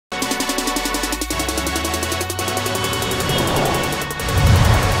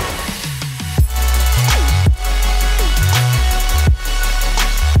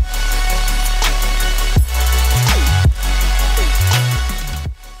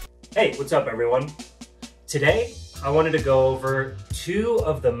Hey, what's up everyone? Today, I wanted to go over two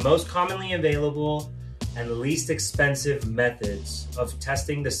of the most commonly available and least expensive methods of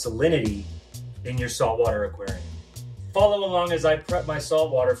testing the salinity in your saltwater aquarium. Follow along as I prep my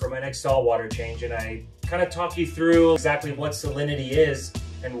saltwater for my next saltwater change, and I kind of talk you through exactly what salinity is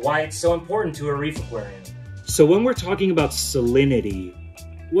and why it's so important to a reef aquarium. So when we're talking about salinity,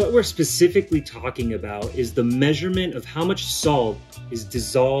 what we're specifically talking about is the measurement of how much salt is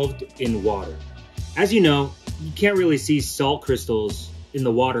dissolved in water. As you know, you can't really see salt crystals in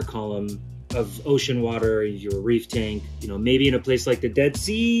the water column of ocean water, your reef tank. Maybe in a place like the Dead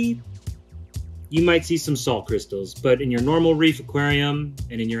Sea, you might see some salt crystals, but in your normal reef aquarium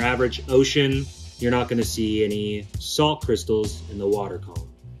and in your average ocean, you're not gonna see any salt crystals in the water column.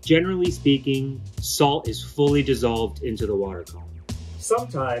 Generally speaking, salt is fully dissolved into the water column.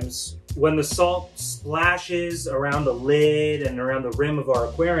 Sometimes when the salt splashes around the lid and around the rim of our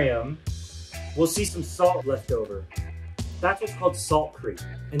aquarium, we'll see some salt left over. That's what's called salt creep.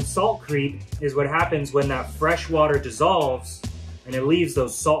 And salt creep is what happens when that fresh water dissolves and it leaves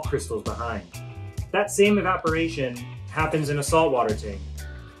those salt crystals behind. That same evaporation happens in a saltwater tank.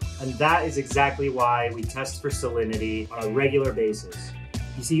 And that is exactly why we test for salinity on a regular basis.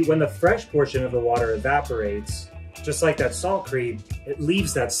 You see, when the fresh portion of the water evaporates, just like that salt creep, it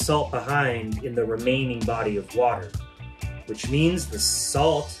leaves that salt behind in the remaining body of water, which means the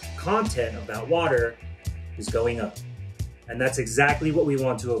salt content of that water is going up. And that's exactly what we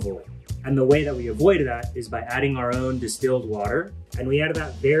want to avoid. And the way that we avoid that is by adding our own distilled water, and we add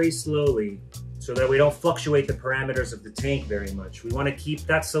that very slowly so that we don't fluctuate the parameters of the tank very much. We want to keep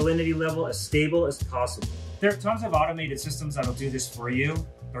that salinity level as stable as possible. There are tons of automated systems that'll do this for you.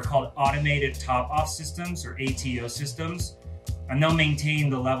 They're called automated top-off systems, or ATO systems, and they'll maintain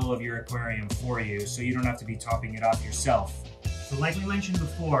the level of your aquarium for you so you don't have to be topping it off yourself. So like we mentioned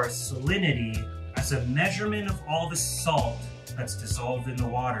before, salinity, as a measurement of all the salt that's dissolved in the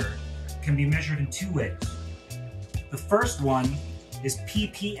water, can be measured in two ways. The first one is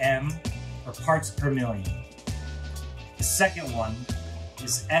ppm, or parts per million. The second one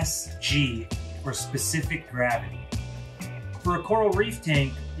is SG, or specific gravity. For a coral reef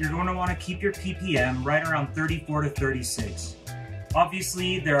tank, you're going to want to keep your ppm right around 34 to 36.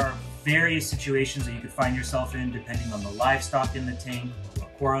 Obviously, there are various situations that you could find yourself in depending on the livestock in the tank,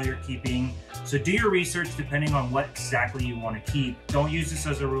 what coral you're keeping. So do your research depending on what exactly you want to keep. Don't use this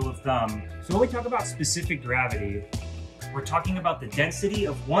as a rule of thumb. So when we talk about specific gravity, we're talking about the density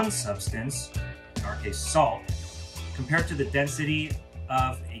of one substance, in our case salt, compared to the density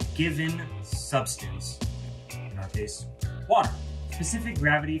of a given substance, in our case water. Specific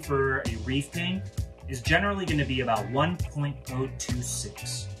gravity for a reef tank is generally going to be about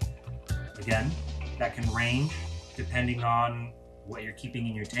 1.026. Again, that can range depending on what you're keeping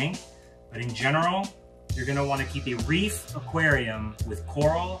in your tank, but in general, you're going to want to keep a reef aquarium with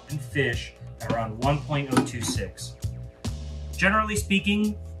coral and fish at around 1.026. Generally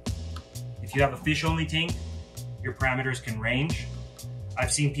speaking, if you have a fish-only tank, your parameters can range.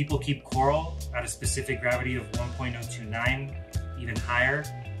 I've seen people keep coral at a specific gravity of 1.029, even higher.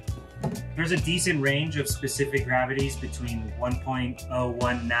 There's a decent range of specific gravities between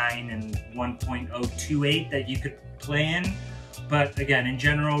 1.019 and 1.028 that you could play in. But again, in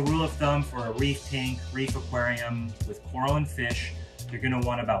general, rule of thumb for a reef tank, reef aquarium with coral and fish, you're gonna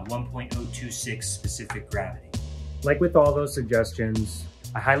want about 1.026 specific gravity. Like with all those suggestions,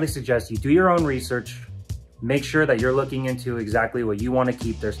 I highly suggest you do your own research. Make sure that you're looking into exactly what you want to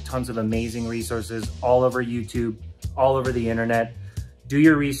keep. There's tons of amazing resources all over YouTube, all over the internet. Do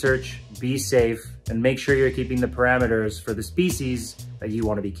your research, be safe, and make sure you're keeping the parameters for the species that you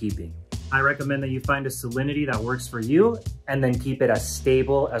want to be keeping. I recommend that you find a salinity that works for you and then keep it as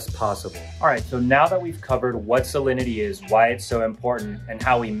stable as possible. All right, so now that we've covered what salinity is, why it's so important, and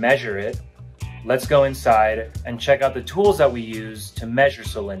how we measure it, let's go inside and check out the tools that we use to measure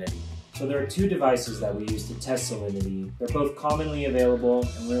salinity. So there are two devices that we use to test salinity. They're both commonly available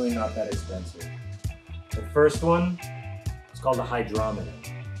and really not that expensive. The first one is called a hydrometer.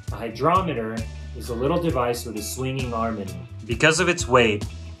 A hydrometer is a little device with a swinging arm in it. Because of its weight,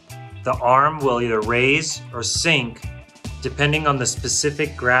 the arm will either raise or sink depending on the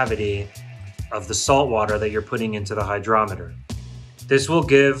specific gravity of the salt water that you're putting into the hydrometer. This will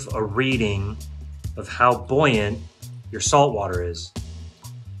give a reading of how buoyant your salt water is.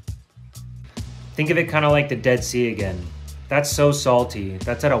 Think of it kind of like the Dead Sea again. That's so salty.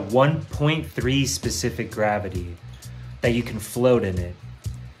 That's at a 1.3 specific gravity that you can float in it.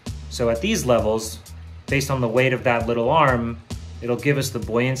 So at these levels, based on the weight of that little arm, It'll give us the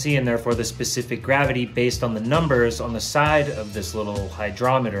buoyancy and therefore the specific gravity based on the numbers on the side of this little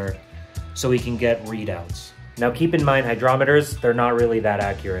hydrometer so we can get readouts. Now keep in mind, hydrometers, they're not really that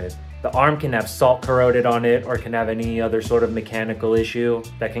accurate. The arm can have salt corroded on it or can have any other sort of mechanical issue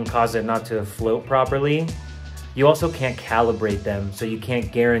that can cause it not to float properly. You also can't calibrate them, so you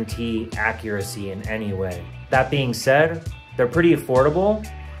can't guarantee accuracy in any way. That being said, they're pretty affordable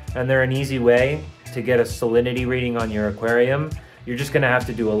and they're an easy way to get a salinity reading on your aquarium. You're just gonna have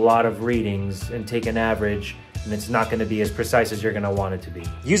to do a lot of readings and take an average, and it's not gonna be as precise as you're gonna want it to be.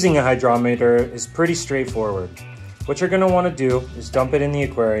 Using a hydrometer is pretty straightforward. What you're gonna wanna do is dump it in the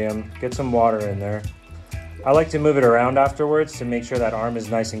aquarium, get some water in there. I like to move it around afterwards to make sure that arm is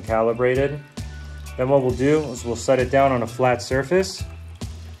nice and calibrated. Then what we'll do is we'll set it down on a flat surface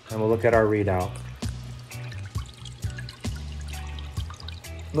and we'll look at our readout.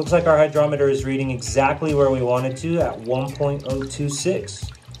 Looks like our hydrometer is reading exactly where we want it to at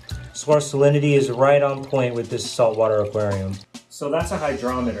 1.026. So our salinity is right on point with this saltwater aquarium. So that's a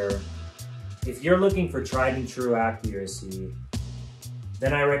hydrometer. If you're looking for tried and true accuracy,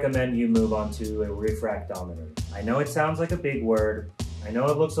 then I recommend you move on to a refractometer. I know it sounds like a big word. I know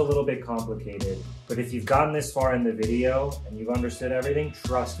it looks a little bit complicated, but if you've gotten this far in the video and you've understood everything,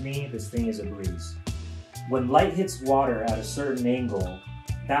 trust me, this thing is a breeze. When light hits water at a certain angle,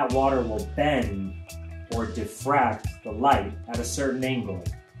 that water will bend or diffract the light at a certain angle.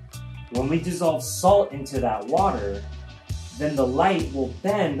 When we dissolve salt into that water, then the light will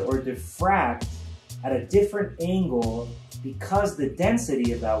bend or diffract at a different angle because the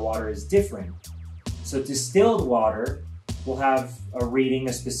density of that water is different. So distilled water will have a reading,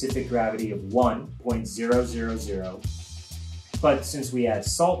 a specific gravity of 1.000. But since we add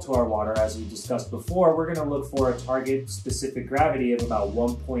salt to our water, as we discussed before, we're gonna look for a target specific gravity of about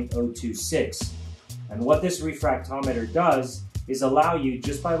 1.026. And what this refractometer does is allow you,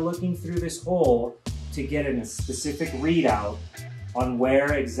 just by looking through this hole, to get a specific readout on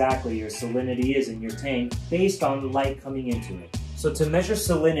where exactly your salinity is in your tank based on the light coming into it. So to measure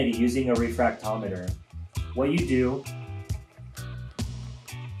salinity using a refractometer, what you do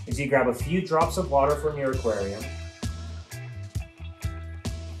is you grab a few drops of water from your aquarium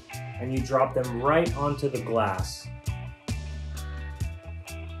and you drop them right onto the glass.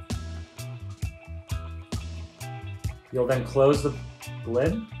 You'll then close the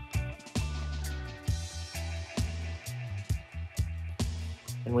lid.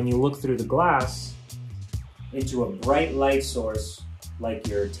 And when you look through the glass into a bright light source, like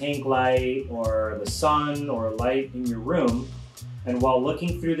your tank light or the sun or a light in your room, and while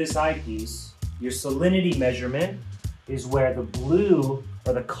looking through this eyepiece, your salinity measurement is where the blue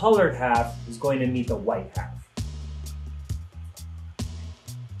or the colored half is going to meet the white half.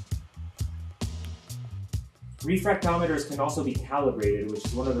 Refractometers can also be calibrated, which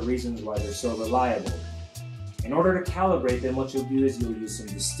is one of the reasons why they're so reliable. In order to calibrate them, what you'll do is you'll use some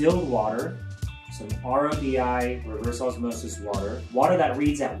distilled water, some RODI, reverse osmosis water that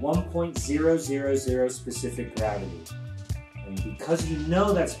reads at 1.000 specific gravity. And because you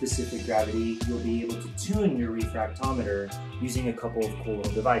know that specific gravity, you'll be able to tune your refractometer using a couple of cool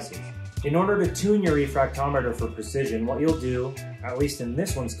little devices. In order to tune your refractometer for precision, what you'll do, at least in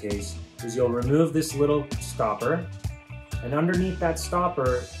this one's case, is you'll remove this little stopper, and underneath that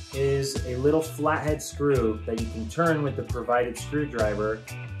stopper is a little flathead screw that you can turn with the provided screwdriver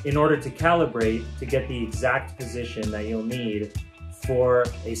in order to calibrate to get the exact position that you'll need for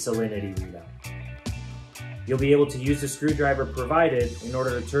a salinity readout. You'll be able to use the screwdriver provided in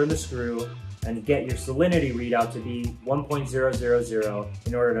order to turn the screw and get your salinity readout to be 1.000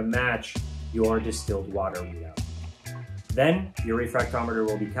 in order to match your distilled water readout. Then your refractometer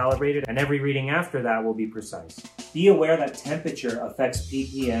will be calibrated and every reading after that will be precise. Be aware that temperature affects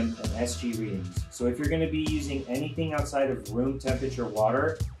ppm and SG readings. So if you're going to be using anything outside of room temperature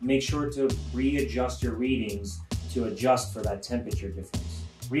water, make sure to readjust your readings to adjust for that temperature difference.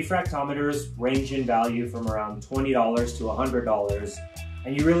 Refractometers range in value from around $20 to $100,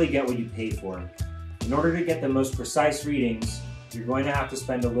 and you really get what you pay for. In order to get the most precise readings, you're going to have to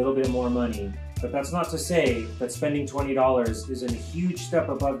spend a little bit more money, but that's not to say that spending $20 isn't a huge step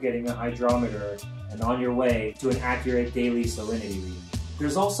above getting a hydrometer and on your way to an accurate daily salinity reading.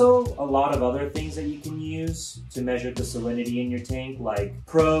 There's also a lot of other things that you can use to measure the salinity in your tank, like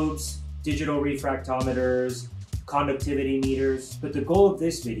probes, digital refractometers, conductivity meters, but the goal of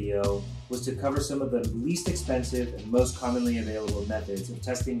this video was to cover some of the least expensive and most commonly available methods of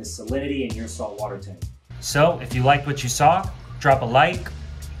testing the salinity in your saltwater tank. So if you liked what you saw, drop a like,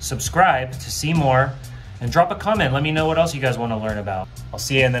 subscribe to see more, and drop a comment. Let me know what else you guys want to learn about. I'll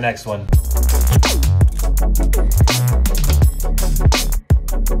see you in the next one.